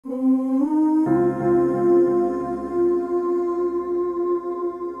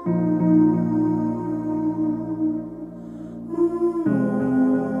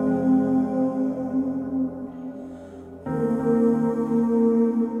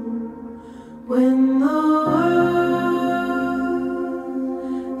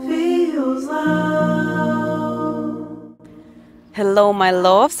Hello my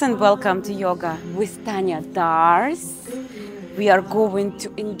loves and welcome to Yoga with Tania Dars. We are going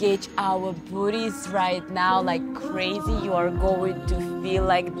to engage our booties right now like crazy. You are going to feel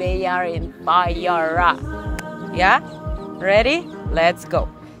like they are in fire. Yeah? Ready? Let's go.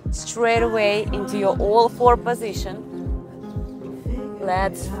 Straight away into your all four position.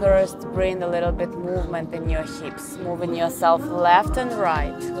 Let's first bring a little bit movement in your hips. Moving yourself left and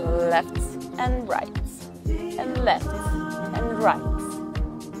right, left and right, and left and right,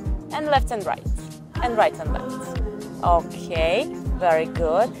 and left and right, and right and left. Okay, very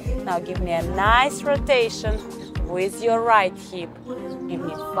good. Now give me a nice rotation with your right hip. Give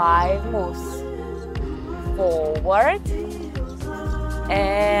me 5 moves. Forward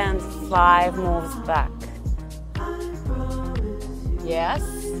and 5 moves back. Yes,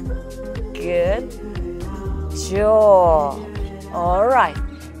 good job. All right,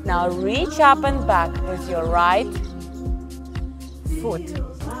 now reach up and back with your right foot.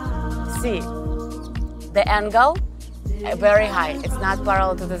 See, the angle, very high. It's not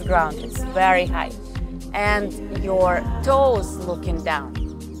parallel to the ground, it's very high. And your toes looking down.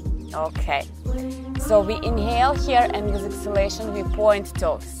 Okay, so we inhale here and with exhalation we point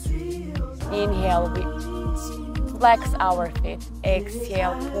toes. Inhale, we flex our feet.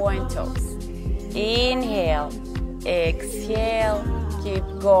 Exhale, point toes. Inhale, exhale, keep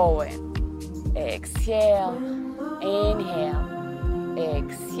going. Exhale, inhale,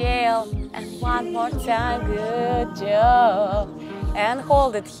 exhale, and one more time. Good job. And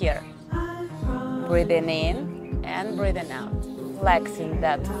hold it here. Breathing in and breathing out. Flexing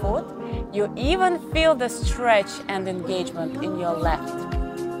that foot. You even feel the stretch and engagement in your left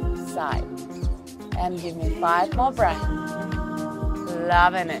side. And give me 5 more breaths.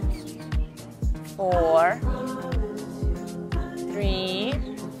 Loving it. 4, 3,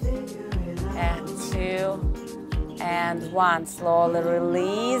 and 2, and 1. Slowly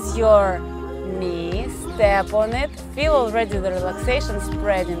release your knee. Step on it. Feel already the relaxation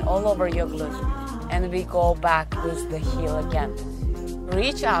spreading all over your glute. And we go back with the heel again.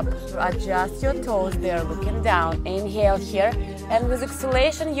 Reach up, adjust your toes there, looking down. Inhale here, and with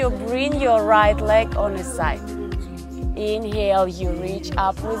exhalation, you bring your right leg on the side. Inhale, you reach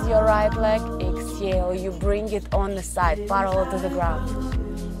up with your right leg. Exhale, you bring it on the side, parallel to the ground.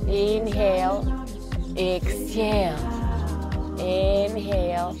 Inhale, exhale,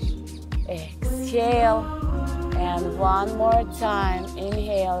 inhale, exhale, and one more time.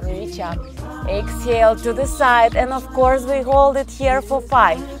 Inhale, reach up. Exhale to the side, and of course we hold it here for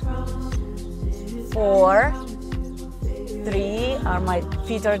 5, 4, 3, my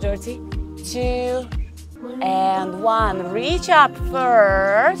feet are dirty, 2, and 1. Reach up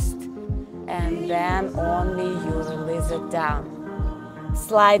first, and then only you release it down.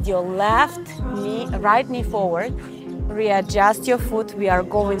 Slide your right knee forward, readjust your foot. We are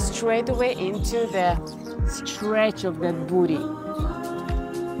going straight away into the stretch of that booty.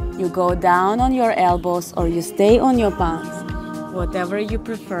 You go down on your elbows or you stay on your palms, whatever you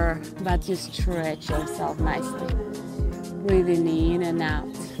prefer, but you stretch yourself nicely. Breathing in and out.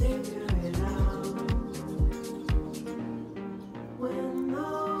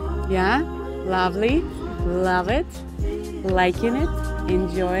 Yeah, lovely, love it, liking it,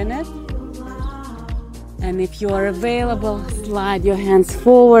 enjoying it. And if you are available, slide your hands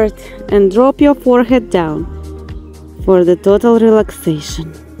forward and drop your forehead down for the total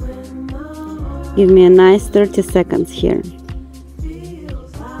relaxation. Give me a nice 30 seconds here.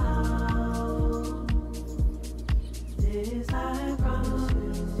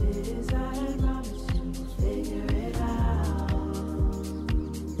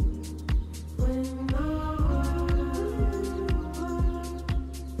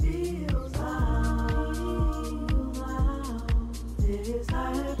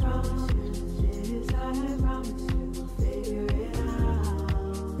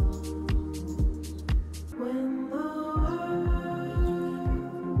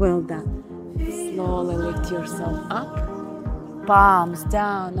 Well done. Slowly lift yourself up. Palms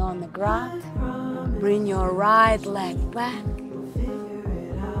down on the ground. Bring your right leg back.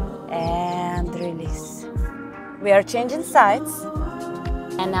 And release. We are changing sides.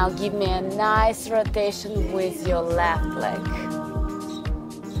 And now give me a nice rotation with your left leg.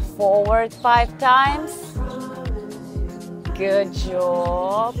 Forward 5 times. Good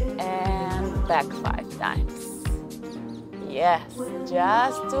job. And back 5 times. Yes,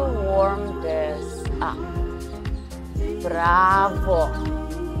 just to warm this up. Bravo.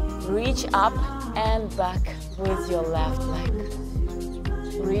 Reach up and back with your left leg.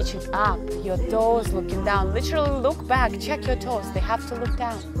 reach it up, your toes looking down. Literally look back, check your toes, they have to look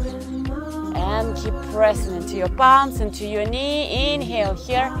down. And keep pressing into your palms, into your knee. Inhale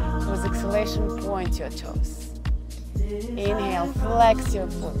here, with exhalation, point your toes. Inhale, flex your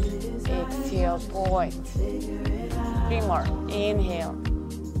foot. Exhale, point. 3 more. Inhale,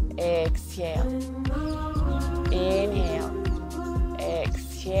 exhale. Inhale,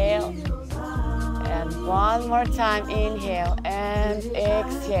 exhale. And 1 more time, inhale and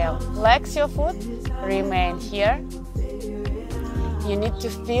exhale. Flex your foot, remain here. You need to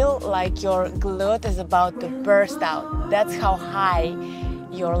feel like your glute is about to burst out. That's how high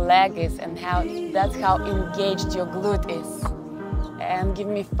your leg is and that's how engaged your glute is. And give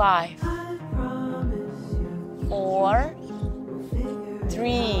me 5, 4,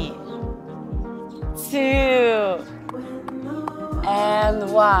 3, 2,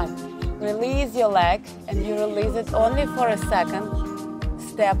 and 1. Release your leg, and you release it only for a second.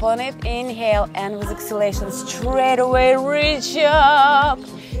 Step on it, inhale, and with exhalation, straight away reach up.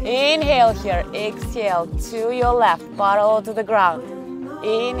 Inhale here, exhale to your left, parallel to the ground.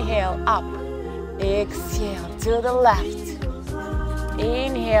 Inhale up, exhale to the left.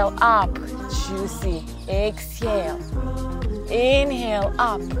 Inhale up, juicy, exhale. Inhale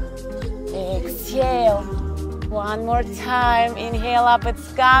up, exhale. 1 more time, inhale up,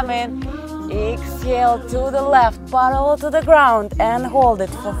 it's coming. Exhale to the left, parallel to the ground, and hold it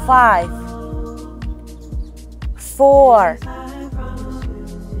for 5, 4,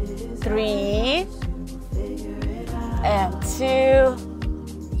 3, and 2,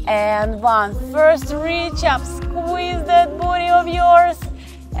 and 1. First, reach up, squeeze that booty of yours,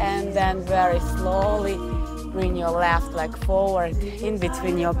 and then very slowly bring your left leg forward in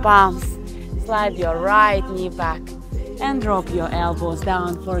between your palms. Slide your right knee back and drop your elbows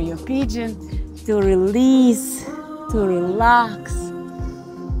down for your pigeon to release, to relax,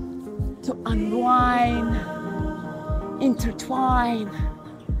 to unwind, intertwine.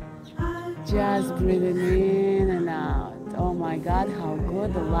 Just breathing in and out. Oh my God, how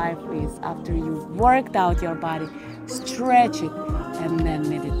good the life is after you've worked out your body. Stretch it and then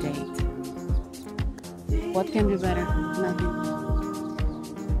meditate. What can be better? Nothing.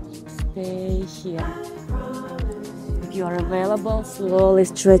 Stay here. If you are available, slowly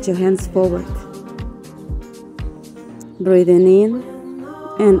stretch your hands forward. Breathing in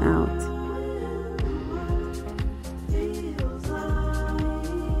and out.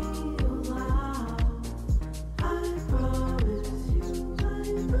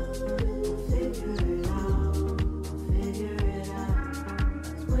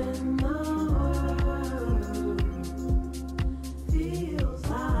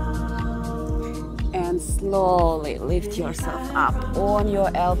 Slowly lift yourself up on your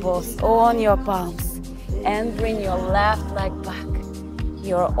elbows, on your palms, and bring your left leg back.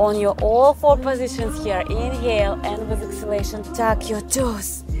 You're on your all 4 positions here. Inhale, and with exhalation, tuck your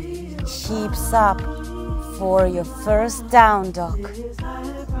toes. Hips up for your first down dog.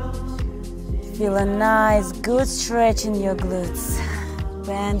 Feel a nice, good stretch in your glutes.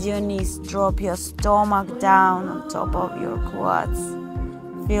 Bend your knees, drop your stomach down on top of your quads.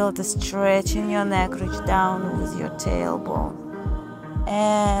 Feel the stretch in your neck, reach down with your tailbone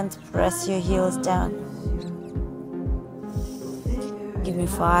and press your heels down. Give me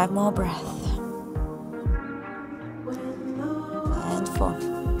 5 more breaths. And 4,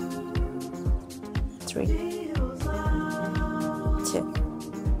 3, 2,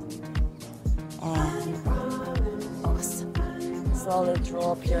 and 1. Awesome. Slowly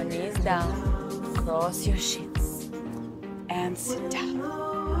drop your knees down, cross your shins, and sit down.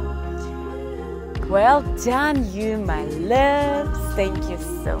 Well done, you my loves. Thank you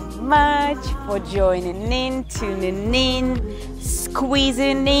so much for joining in, tuning in,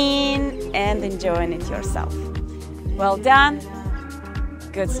 squeezing in, and enjoying it yourself. Well done.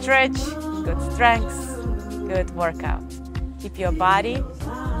 Good stretch, good strength, good workout. Keep your body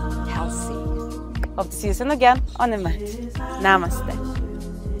healthy. Hope to see you soon again on the mat. Namaste.